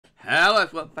Hello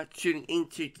everyone, back to tuning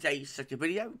into today's second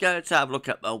video. We're going to have a look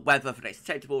at the weather for the next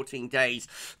 10 to 14 days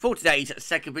for today's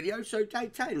second video. So day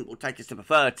 10 will take us to the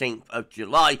 13th of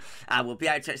July, and we'll be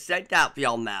able to extend out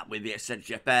beyond that with the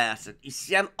GFS and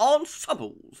ECM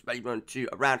ensembles, maybe run to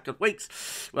around a couple of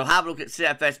weeks. We'll have a look at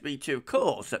CFS V2, of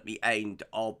course, at the end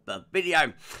of the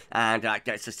video, and that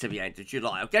gets us to the end of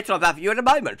July. I'll get on that for you in a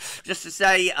moment. Just to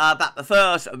say about the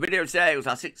first video today was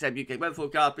our 6 AM UK weather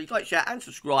forecast. Please like, share and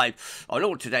subscribe on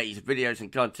all today's videos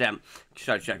and content.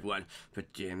 So to everyone for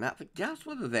doing that for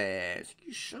GavsWeatherVids. Thank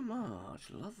you so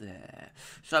much. Love that.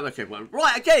 So much everyone.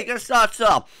 Right, okay, going to start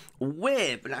off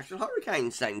with the National Hurricane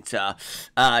Centre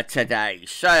today.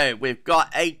 So we've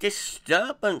got a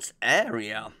disturbance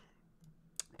area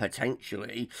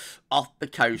potentially off the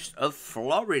coast of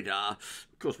Florida. Of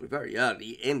course, we're very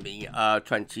early in the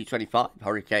 2025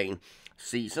 hurricane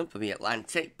season for the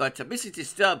Atlantic, but this is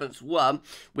disturbance 1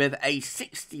 with a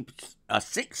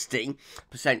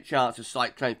 60% chance of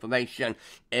cyclone formation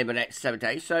in the next 7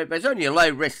 days. So there's only a low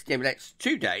risk in the next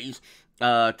 2 days,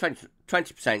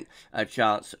 20%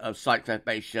 chance of cyclone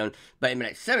formation, but in the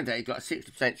next 7 days, you've got a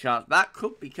 60% chance that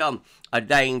could become a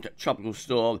named tropical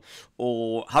storm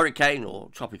or hurricane or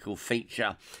tropical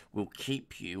feature. We'll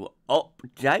keep you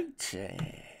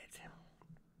updated.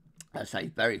 I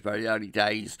say very, very early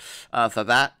days for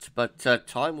that, but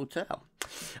time will tell.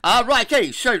 Right,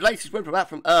 okay, so latest wind from out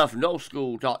from Earth,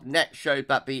 nullschool.net showed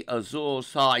that the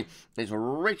Azores high is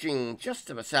ridging just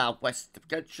to the southwest of the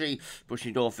country,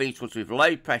 pushing northeastwards with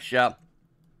low pressure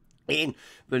in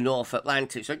the North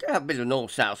Atlantic. So we're going to have a bit of a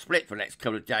north-south split for the next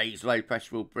couple of days. Low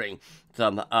pressure will bring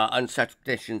some unsettled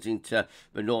conditions into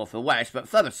the north and west, but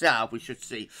further south we should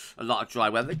see a lot of dry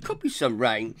weather. There could be some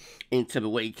rain into the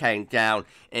weekend down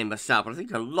in the south, but I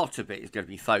think a lot of it is going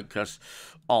to be focused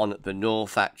on the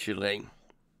north actually.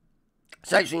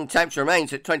 Station temperature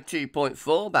remains at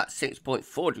 22.4, about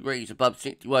 6.4 degrees above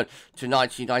 61 to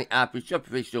 99 average, job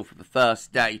provisional for the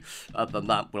first day of the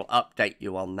month. We'll update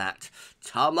you on that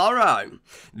tomorrow.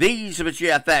 These are the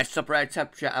GFS upper air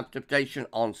temperature and precipitation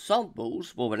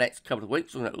ensembles for the next couple of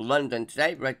weeks. Looking at London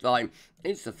today, the red line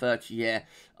is the 30-year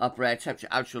upper air temperature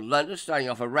average for London, starting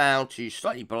off around to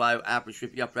slightly below average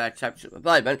with the upper air temperature at the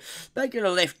moment. They're going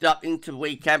to lift up into the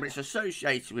weekend, but it's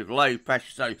associated with low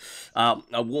pressure, so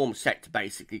a warm sector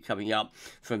basically coming up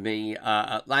from the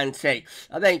Atlantic,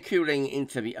 and then cooling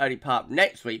into the early part of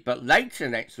next week, but later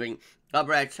next week,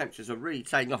 upper air temperatures are really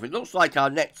taking off. It looks like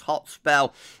our next hot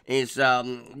spell is,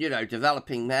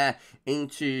 developing there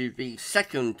into the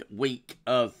second week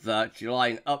of July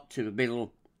and up to the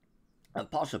middle and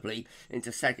possibly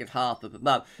into second half of the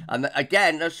month. And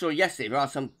again, as I saw yesterday, there are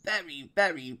some very,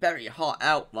 very, very hot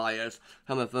outliers,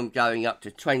 some of them going up to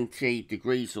 20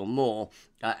 degrees or more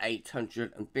at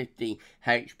 850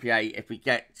 HPA. If we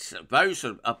get those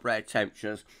sort of upper air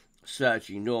temperatures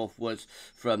surging northwards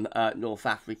from North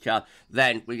Africa,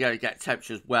 then we're going to get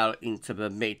temperatures well into the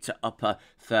mid to upper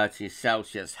 30s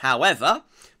Celsius. However,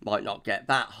 might not get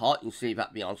that hot. You can see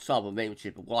that the ensemble mean, which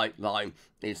is the white line,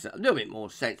 is a little bit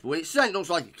more sensible. It certainly looks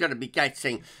like it's going to be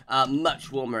getting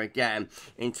much warmer again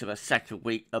into the second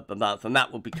week of the month, and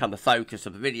that will become the focus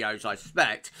of the videos, I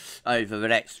suspect, over the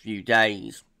next few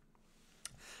days.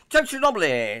 Temperature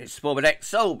anomalies for the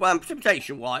next,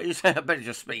 precipitation-wise, I better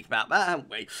just speak about that, haven't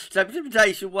we? So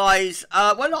precipitation-wise,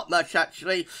 well, not much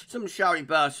actually. Some showery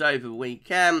bursts over the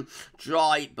weekend.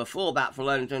 Dry before that for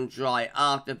London, dry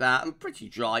after that, and pretty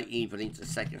dry even into the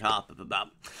second half of the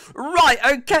month. Right,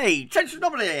 okay, temperature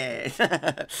anomalies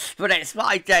for the next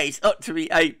 5 days up to the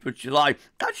 8th of July.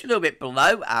 Actually a little bit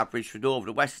below average for northern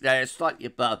and western areas, slightly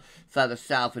above further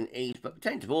south and east, but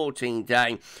 10 to 14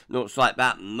 day looks like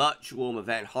that. Much warmer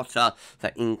than hotter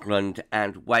for England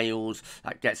and Wales.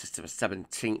 That gets us to the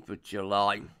 17th of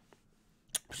July.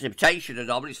 Precipitation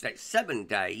anomalies the next 7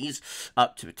 days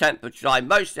up to the 10th of July.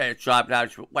 Most areas dry but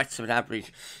average, but wetter than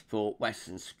average for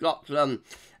Western Scotland.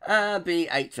 Be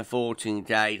 8 to 14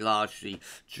 day, largely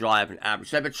drier than average.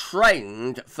 So the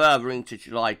trend further into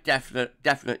July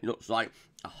definitely looks like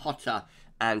a hotter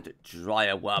and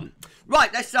drier one.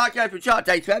 Right, let's start going for chart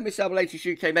data. Miss our latest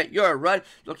UK Met Euro run.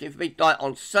 Looking for midnight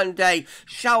on Sunday.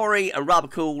 Showery and rather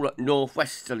cool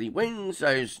northwesterly winds.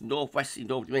 Those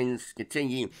northwesterly winds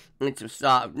continue into the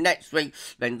start of next week.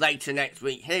 Then later next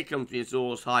week, here comes the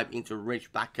Azores high into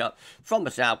ridge back up from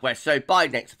the southwest. So by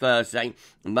next Thursday,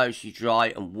 mostly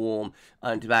dry and warm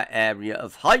under that area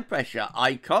of high pressure.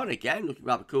 Icon again, looking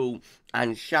rather cool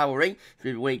and showery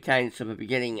through the weekend to the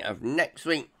beginning of next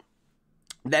week.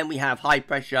 Then we have high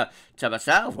pressure to the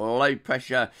south, low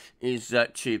pressure is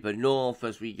to the north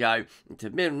as we go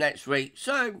into middle next week.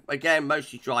 So again,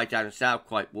 mostly dry down the south,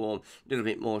 quite warm, a little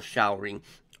bit more showering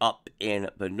up in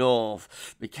the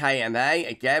north. The KMA,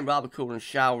 again, rather cool and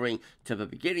showery to the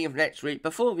beginning of next week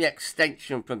before the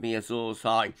extension from the Azores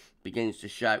High begins to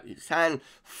show its hand,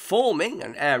 forming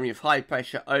an area of high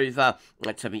pressure over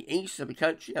to the east of the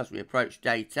country as we approach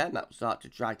day 10. That will start to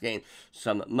drag in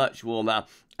some much warmer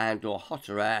and or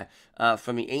hotter air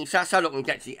from the east. That's how we're going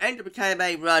to get to the end of the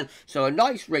KMA run. So a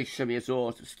nice reach from the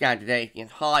Azores to Scandinavian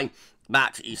high.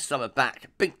 That is summer back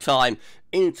big time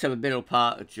into the middle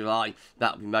part of July.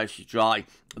 That'll be mostly dry,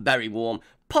 very warm,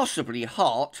 possibly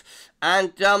hot,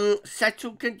 and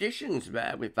settled conditions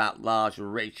there with that large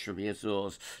reach from the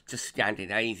Azores to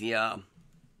Scandinavia.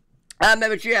 And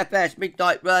then the GFS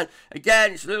midnight run,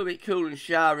 again, it's a little bit cool and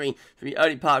showery for the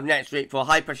early part of next week before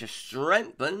high pressure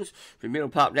strengthens. For the middle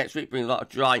part of next week, bring a lot of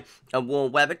dry and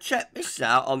warm weather. Check this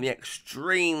out on the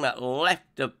extreme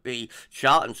left of the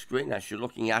chart and screen as you're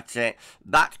looking at it.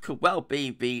 That could well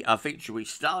be the feature we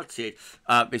started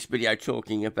this video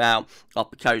talking about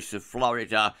off the coast of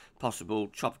Florida, possible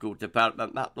tropical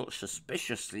development. That looks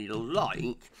suspiciously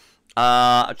like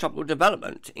a tropical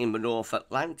development in the North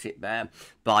Atlantic there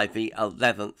by the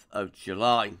 11th of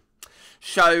July.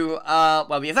 So,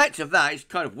 well, the effect of that is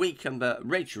kind of weaken the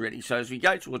ridge, really. So as we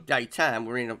go toward day 10,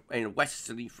 we're in a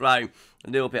westerly flow, a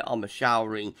little bit on the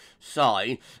showery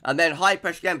side. And then high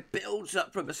pressure again builds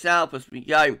up from the south as we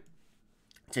go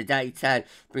to day 10,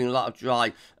 bring a lot of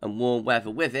dry and warm weather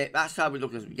with it. That's how we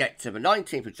look as we get to the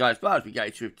 19th of July, as well as we go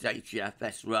to today's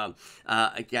GFS run.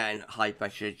 Again, high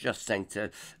pressure just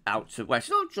centred out to west.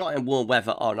 A lot of dry and warm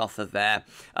weather on offer there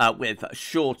with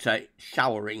shorter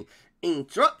showering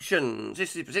interruptions.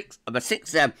 This is the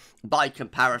 6M by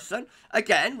comparison.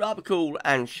 Again, rather cool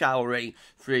and showery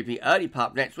through the early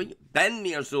part of next week. Then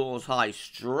the Azores high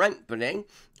strengthening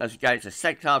as we go to the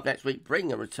second half next week.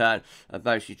 Bring a return of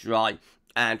mostly dry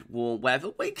and warm weather.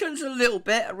 Weakens a little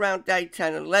bit around day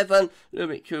 10 and 11. A little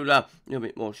bit cooler, a little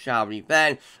bit more showery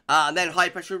then. And then high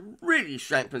pressure really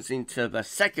strengthens into the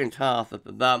second half of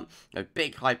the month. A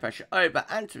big high pressure over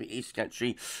and to the east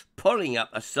country, pulling up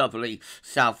a southerly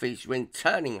southeast wind,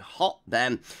 turning hot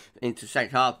then into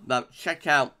second half of the month. Check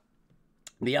out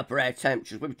the upper air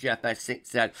temperatures with GFS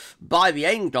 6Z by the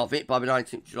end of it, by the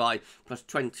 19th of July, plus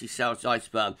 20 Celsius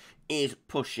iceberg is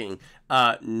pushing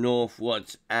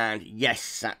northwards, and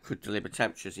yes, that could deliver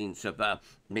temperatures into the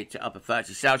mid to upper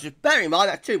 30 Celsius. Bear in mind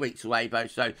that's 2 weeks away though,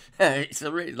 so it's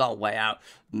a really long way out,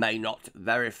 may not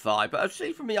verify. But as you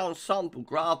see from the ensemble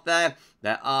graph there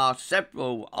are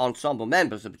several ensemble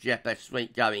members of the GFS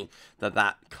suite going for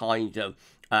that kind of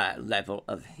level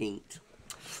of heat.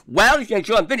 Well, if you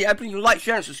enjoyed the video, please like,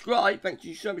 share and subscribe. Thank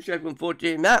you so much everyone for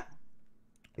doing that.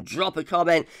 Drop a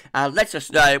comment and let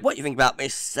us know what you think about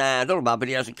this and all of our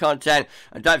videos and content.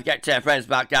 And don't forget to tell friends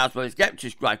about GavsWeatherVids. Get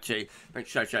subscribed to.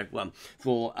 Thanks so much everyone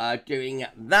for doing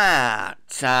that.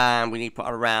 We need to put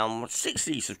around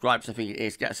 60 subscribers, I think it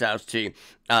is, to get ourselves to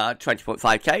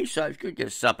 20.5k. So if you could give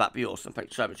us a sub, that'd be awesome.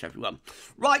 Thanks so much everyone.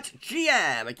 Right,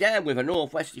 GM again with a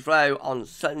northwesterly flow on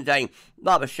Sunday.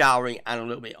 Rather showery and a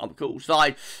little bit on the cool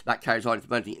side. That carries on to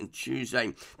Monday and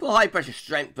Tuesday. The high pressure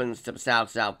strengthens to the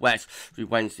south-southwest through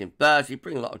Wednesday and Thursday.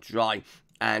 Bring a lot of dry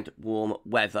and warm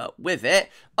weather with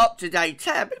it. Up to day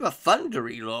 10, a bit of a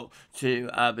thundery look to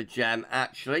the gem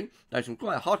actually. There's some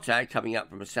quite hot air coming up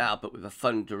from the south, but with a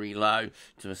thundery low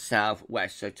to the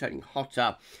southwest. So turning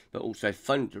hotter, but also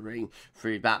thundery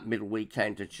through that middle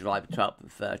weekend of July the 12th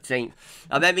and 13th.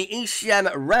 And then the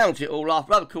ECM rounds it all off.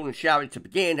 Rather cool and showery to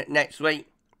begin next week.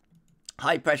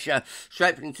 High pressure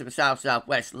strengthening to the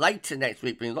south-southwest later next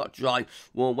week, bringing a lot of dry,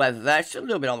 warm weather there. Still a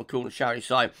little bit on the cool and showery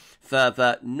side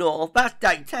further north. That's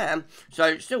day 10,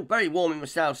 so still very warm in the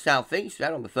south-southeast.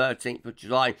 Then on the 13th of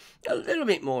July, a little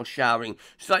bit more showering,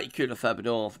 slightly cooler further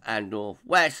north and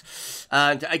northwest.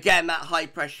 And again, that high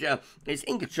pressure is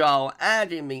in control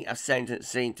and in the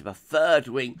ascendancy into the third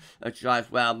week of July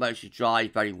as well. Mostly dry,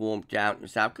 very warm down in the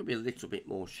south. Could be a little bit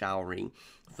more showery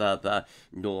further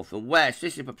north and west.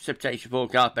 This is a precipitation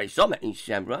forecast based on the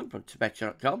ECM run from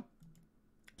Tibet.com.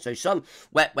 So some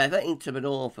wet weather into the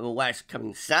north and the west,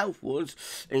 coming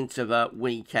southwards into the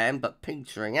weekend, but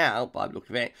petering out by the look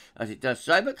of it as it does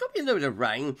so. But could be a little bit of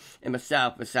rain in the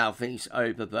south and southeast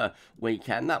over the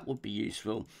weekend. That would be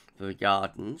useful for the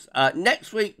gardens.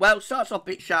 Next week, well, starts off a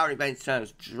bit showery, then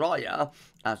turns drier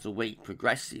as the week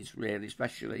progresses, really,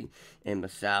 especially in the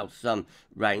south. Some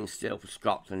rain still for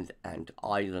Scotland and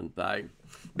Ireland, though.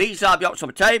 These are the options on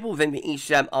the table within the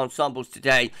ECM ensembles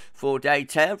today for day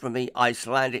 10 from the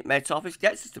Icelandic Met Office.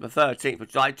 Gets us to the 13th of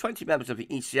July. 20 members of the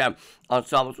ECM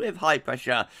ensembles with high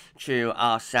pressure to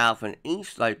our south and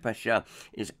east. Low pressure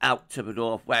is out to the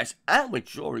northwest, and we're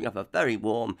drawing up a very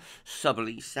warm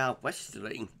southerly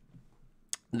southwesterly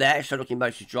there, so looking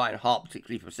mostly dry and hot,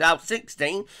 particularly for south.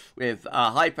 16 with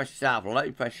high pressure south and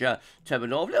low pressure to the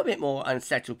north. A little bit more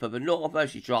unsettled for the north,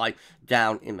 mostly dry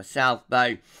down in the south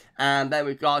though. And then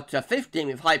we've got 15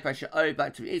 with high pressure over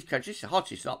to the east coast. This is the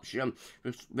hottest option.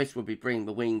 This will be bringing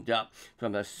the wind up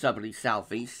from a southerly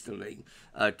southeasterly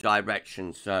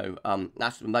direction. So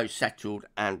that's the most settled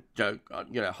and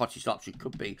hottest option.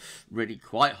 Could be really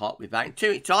quite hot with that. In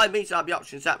 2 weeks' time, these are the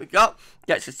options that we've got.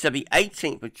 Gets us to the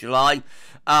 18th of July.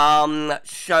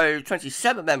 So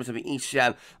 27 members of the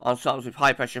ECM ensembles with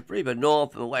high pressure through the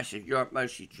north and the west of Europe,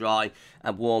 mostly dry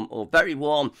and warm or very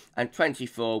warm, and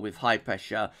 24 with high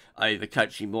pressure over the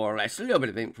country, more or less. A little bit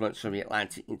of influence from the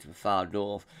Atlantic into the far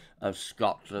north of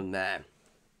Scotland there.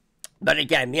 But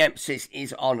again, the emphasis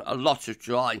is on a lot of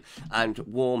dry and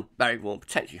warm, very warm,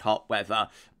 potentially hot weather,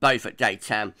 both at day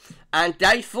 10 and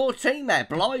day 14 there.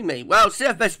 Blimey. Well,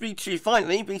 CFS V2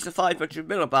 finally beats the 500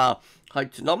 millibar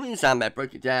height anomalies, and they're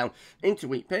broken down into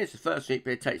week periods. The first week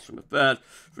period takes from the 3rd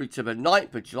through to the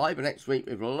 9th of July. The next week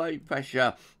with low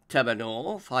pressure to the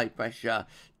north, high pressure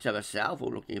to the south,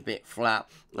 all looking a bit flat,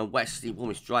 and westerly,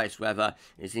 warmest, driest weather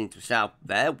is into the south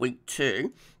there. Week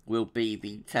 2 will be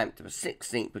the 10th to the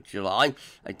 16th of July.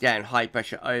 Again, high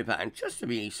pressure over and just to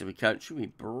the east of the country, we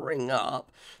bring up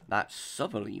that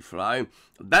southerly flow.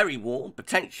 Very warm,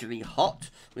 potentially hot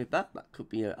with that. That could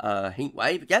be a heat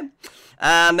wave again.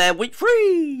 And then week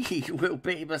 3 will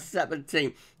be the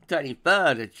 17th.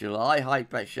 23rd of July, high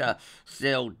pressure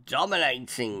still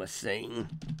dominating the scene.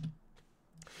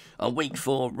 And week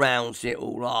 4 rounds it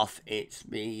all off. It's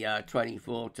the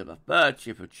 24th to the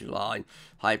 30th of July,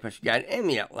 high pressure again in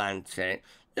the Atlantic.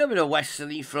 A little bit of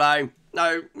westerly flow.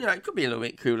 No, it could be a little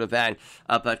bit cooler then,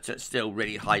 but still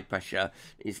really high pressure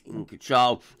is in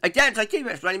control. Again, as I keep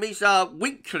explaining, these are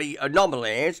weekly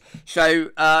anomalies, so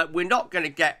we're not going to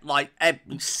get like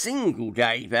every single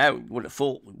day there. We would have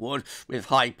thought we would with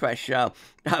high pressure.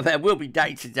 There will be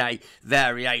day-to-day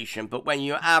variation, but when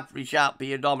you average out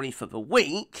the anomaly for the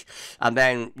week and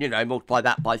then, multiply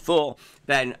that by 4,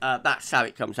 then that's how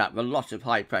it comes out with a lot of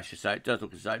high pressure. So it does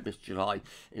look as though this July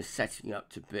is setting up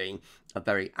to be a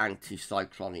very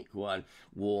anti-cyclonic one,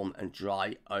 warm and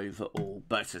dry overall.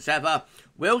 But as ever,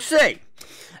 we'll see.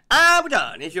 And we're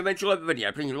done. If you've enjoyed the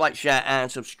video, please like, share,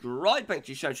 and subscribe. Thank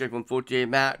you so much everyone for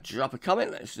doing that. Drop a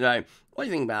comment, let us know what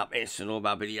you think about this and all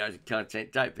about videos and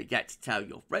content. Don't forget to tell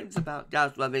your friends about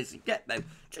GavsWeatherVids and get them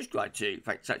subscribed too.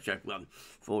 Thanks so much everyone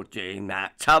for doing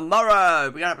that. Tomorrow,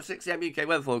 we're going to have a 6 AM UK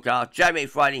weather forecast, January,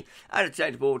 Friday, and a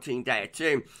 10 to 14 day or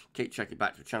 2. Keep checking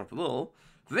back to the channel for more.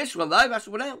 For this one though, that's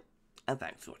all now. And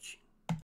thanks for watching.